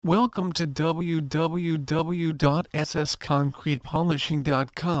Welcome to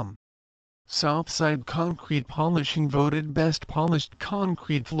www.ssconcretepolishing.com. Southside Concrete Polishing voted Best Polished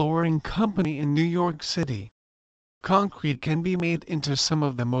Concrete Flooring Company in New York City. Concrete can be made into some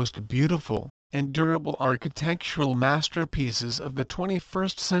of the most beautiful and durable architectural masterpieces of the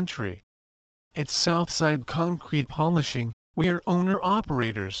 21st century. At Southside Concrete Polishing, we are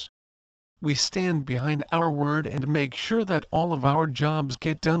owner-operators. We stand behind our word and make sure that all of our jobs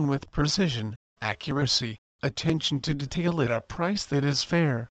get done with precision, accuracy, attention to detail at a price that is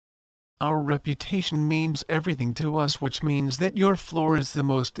fair. Our reputation means everything to us, which means that your floor is the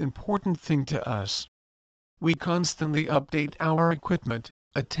most important thing to us. We constantly update our equipment,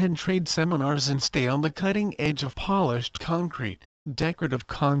 attend trade seminars and stay on the cutting edge of polished concrete, decorative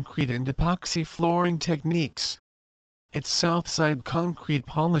concrete and epoxy flooring techniques. At Southside Concrete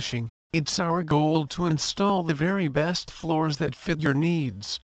Polishing, it's our goal to install the very best floors that fit your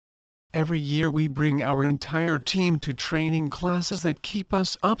needs. Every year we bring our entire team to training classes that keep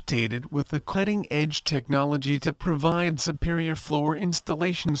us updated with the cutting-edge technology to provide superior floor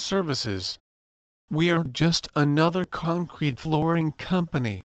installation services. We are just another concrete flooring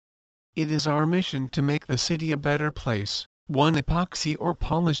company. It is our mission to make the city a better place, one epoxy or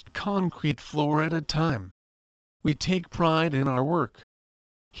polished concrete floor at a time. We take pride in our work.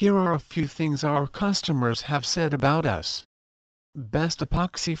 Here are a few things our customers have said about us. Best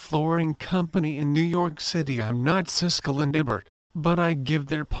epoxy flooring company in New York City. I'm not Siskel and Ebert, but I give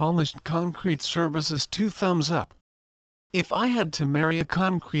their polished concrete services 2 thumbs up. If I had to marry a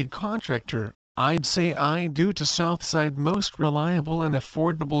concrete contractor, I'd say I do to Southside, most reliable and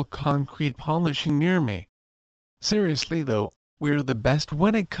affordable concrete polishing near me. Seriously though, we're the best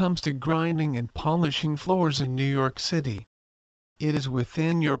when it comes to grinding and polishing floors in New York City. It is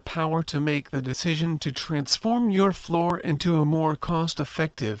within your power to make the decision to transform your floor into a more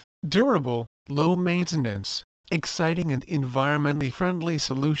cost-effective, durable, low-maintenance, exciting and environmentally friendly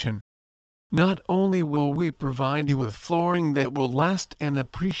solution. Not only will we provide you with flooring that will last and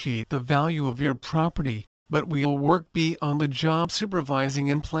appreciate the value of your property, but we'll work beyond the job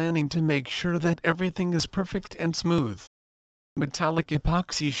supervising and planning to make sure that everything is perfect and smooth. Metallic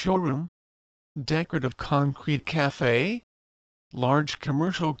epoxy showroom, decorative concrete cafe, large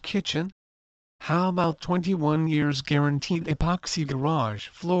commercial kitchen. How about 21 years guaranteed epoxy garage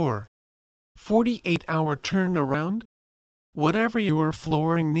floor? 48-hour turnaround? Whatever your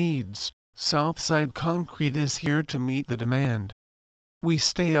flooring needs, Southside Concrete is here to meet the demand. We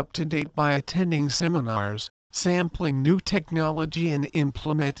stay up to date by attending seminars, sampling new technology and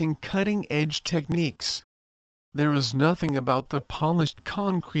implementing cutting-edge techniques. There is nothing about the polished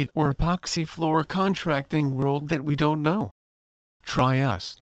concrete or epoxy floor contracting world that we don't know. Try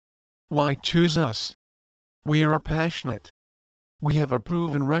us. Why choose us? We are passionate. We have a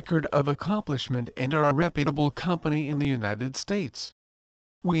proven record of accomplishment and are a reputable company in the United States.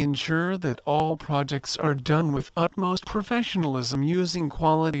 We ensure that all projects are done with utmost professionalism, using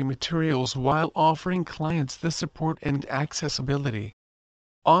quality materials while offering clients the support and accessibility.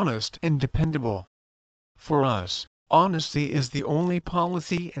 Honest and dependable. For us, honesty is the only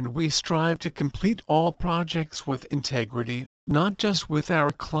policy, and we strive to complete all projects with integrity, not just with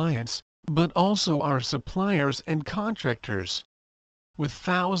our clients, but also our suppliers and contractors. With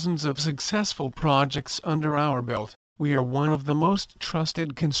thousands of successful projects under our belt, we are one of the most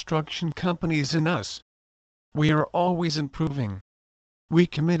trusted construction companies in us. We are always improving. We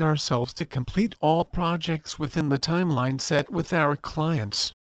commit ourselves to complete all projects within the timeline set with our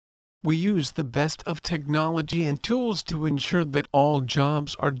clients. We use the best of technology and tools to ensure that all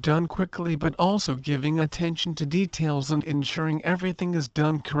jobs are done quickly, but also giving attention to details and ensuring everything is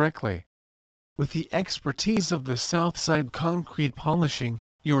done correctly. With the expertise of the Southside Concrete Polishing,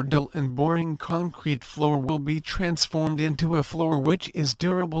 your dull and boring concrete floor will be transformed into a floor which is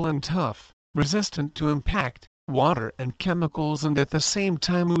durable and tough, resistant to impact, water and chemicals, and at the same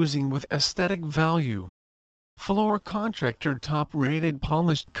time oozing with aesthetic value. Floor contractor, top-rated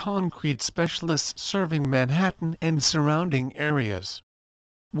polished concrete specialists serving Manhattan and surrounding areas.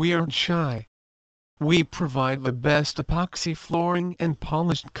 We aren't shy. We provide the best epoxy flooring and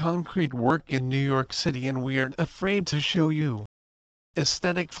polished concrete work in New York City, and we aren't afraid to show you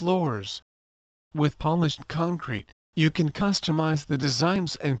aesthetic floors. With polished concrete, you can customize the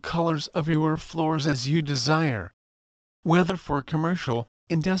designs and colors of your floors as you desire. Whether for commercial,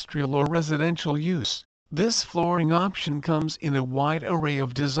 industrial or residential use, this flooring option comes in a wide array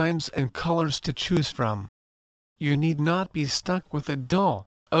of designs and colors to choose from. You need not be stuck with a dull,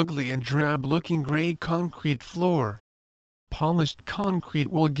 ugly and drab-looking gray concrete floor. Polished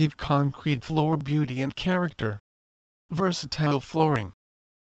concrete will give concrete floor beauty and character. Versatile flooring.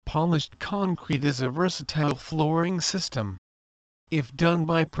 Polished concrete is a versatile flooring system. If done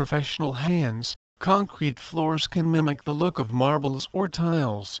by professional hands, concrete floors can mimic the look of marbles or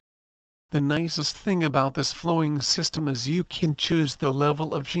tiles. The nicest thing about this flooring system is you can choose the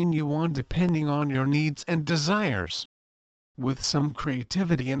level of sheen you want depending on your needs and desires. With some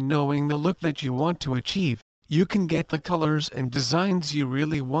creativity and knowing the look that you want to achieve, you can get the colors and designs you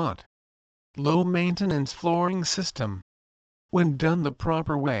really want. Low maintenance flooring system. When done the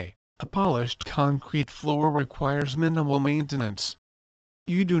proper way, a polished concrete floor requires minimal maintenance.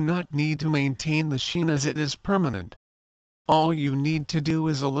 You do not need to maintain the sheen as it is permanent. All you need to do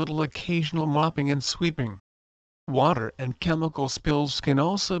is a little occasional mopping and sweeping. Water and chemical spills can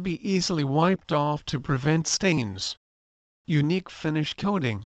also be easily wiped off to prevent stains. Unique finish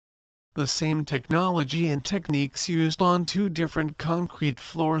coating. The same technology and techniques used on two different concrete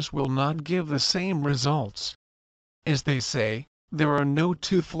floors will not give the same results. As they say, there are no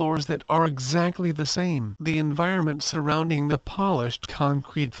two floors that are exactly the same. The environment surrounding the polished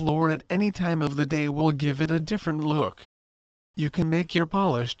concrete floor at any time of the day will give it a different look. You can make your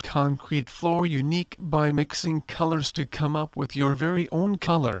polished concrete floor unique by mixing colors to come up with your very own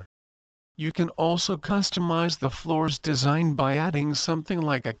color. You can also customize the floor's design by adding something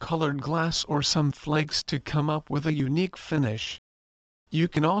like a colored glass or some flakes to come up with a unique finish. You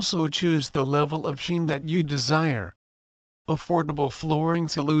can also choose the level of sheen that you desire. Affordable flooring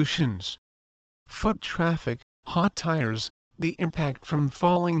solutions. Foot traffic, hot tires, the impact from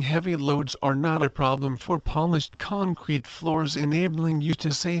falling heavy loads are not a problem for polished concrete floors, enabling you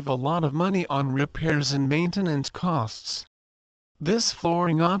to save a lot of money on repairs and maintenance costs. This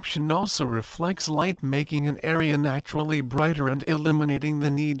flooring option also reflects light, making an area naturally brighter and eliminating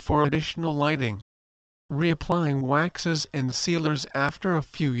the need for additional lighting. Reapplying waxes and sealers after a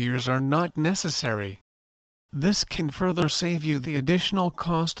few years are not necessary. This can further save you the additional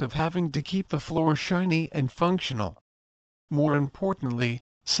cost of having to keep the floor shiny and functional. More importantly,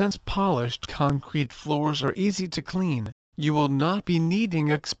 since polished concrete floors are easy to clean, you will not be needing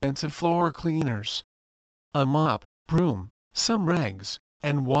expensive floor cleaners. A mop, broom, some rags,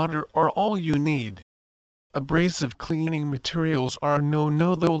 and water are all you need. Abrasive cleaning materials are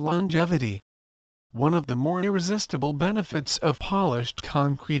no though longevity. One of the more irresistible benefits of polished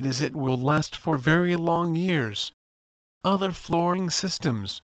concrete is it will last for very long years. Other flooring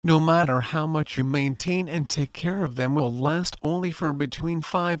systems, no matter how much you maintain and take care of them, will last only for between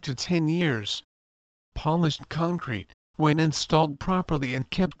 5 to 10 years. Polished concrete, when installed properly and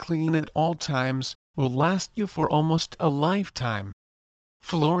kept clean at all times, will last you for almost a lifetime.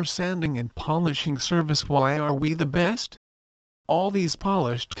 Floor sanding and polishing service. Why are we the best? All these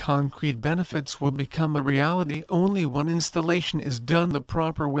polished concrete benefits will become a reality only when installation is done the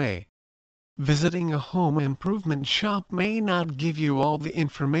proper way. Visiting a home improvement shop may not give you all the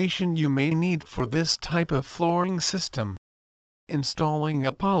information you may need for this type of flooring system. Installing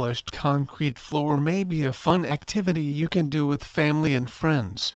a polished concrete floor may be a fun activity you can do with family and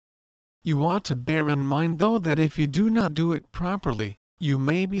friends. You ought to bear in mind though that if you do not do it properly, you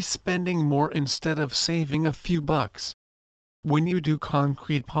may be spending more instead of saving a few bucks. When you do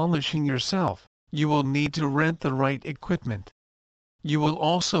concrete polishing yourself, you will need to rent the right equipment. You will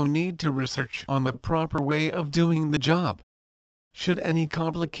also need to research on the proper way of doing the job. Should any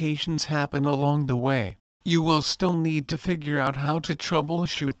complications happen along the way, you will still need to figure out how to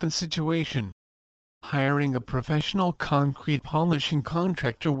troubleshoot the situation. Hiring a professional concrete polishing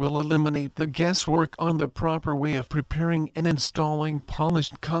contractor will eliminate the guesswork on the proper way of preparing and installing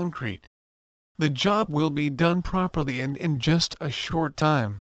polished concrete. The job will be done properly and in just a short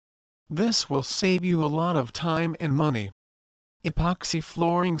time. This will save you a lot of time and money. Epoxy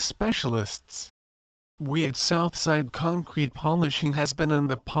flooring specialists. We at Southside Concrete Polishing has been in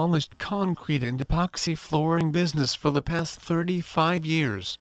the polished concrete and epoxy flooring business for the past 35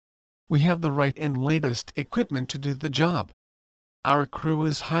 years. We have the right and latest equipment to do the job. Our crew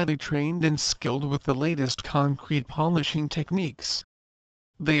is highly trained and skilled with the latest concrete polishing techniques.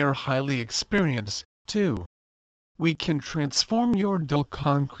 They are highly experienced, too. We can transform your dull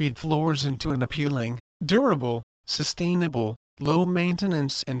concrete floors into an appealing, durable, sustainable,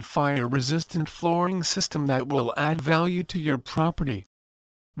 low-maintenance and fire-resistant flooring system that will add value to your property.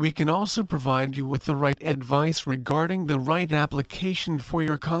 We can also provide you with the right advice regarding the right application for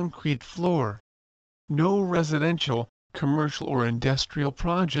your concrete floor. No residential, commercial or industrial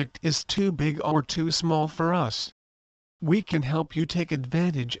project is too big or too small for us. We can help you take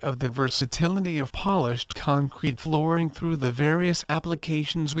advantage of the versatility of polished concrete flooring through the various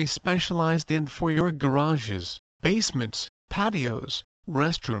applications we specialized in for your garages, basements, patios,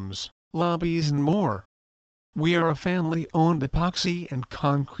 restrooms, lobbies and more. We are a family-owned epoxy and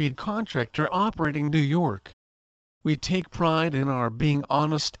concrete contractor operating New York. We take pride in our being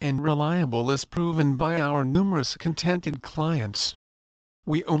honest and reliable as proven by our numerous contented clients.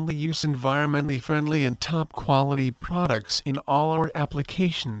 We only use environmentally friendly and top-quality products in all our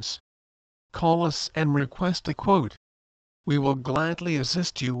applications. Call us and request a quote. We will gladly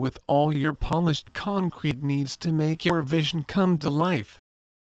assist you with all your polished concrete needs to make your vision come to life.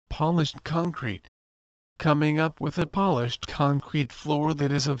 Polished concrete. Coming up with a polished concrete floor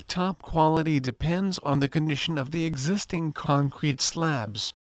that is of top quality depends on the condition of the existing concrete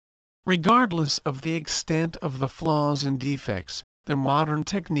slabs. Regardless of the extent of the flaws and defects, the modern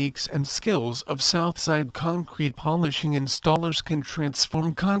techniques and skills of Southside concrete polishing installers can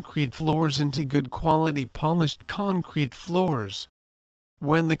transform concrete floors into good quality polished concrete floors.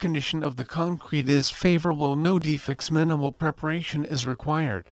 When the condition of the concrete is favorable, no defects, minimal preparation is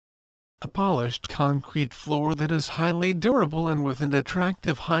required. A polished concrete floor that is highly durable and with an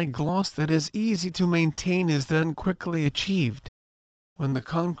attractive high gloss that is easy to maintain is then quickly achieved. When the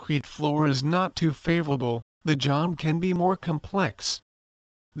concrete floor is not too favorable, the job can be more complex.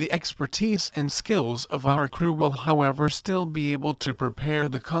 The expertise and skills of our crew will, however, still be able to prepare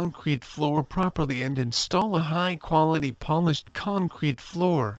the concrete floor properly and install a high-quality polished concrete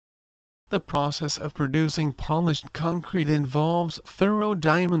floor. The process of producing polished concrete involves thorough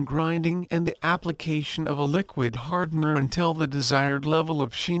diamond grinding and the application of a liquid hardener until the desired level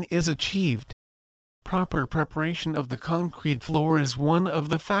of sheen is achieved. Proper preparation of the concrete floor is one of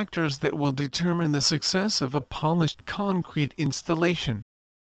the factors that will determine the success of a polished concrete installation.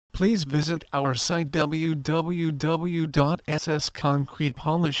 Please visit our site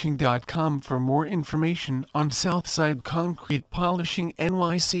www.ssconcretepolishing.com for more information on Southside Concrete Polishing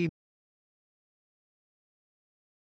NYC.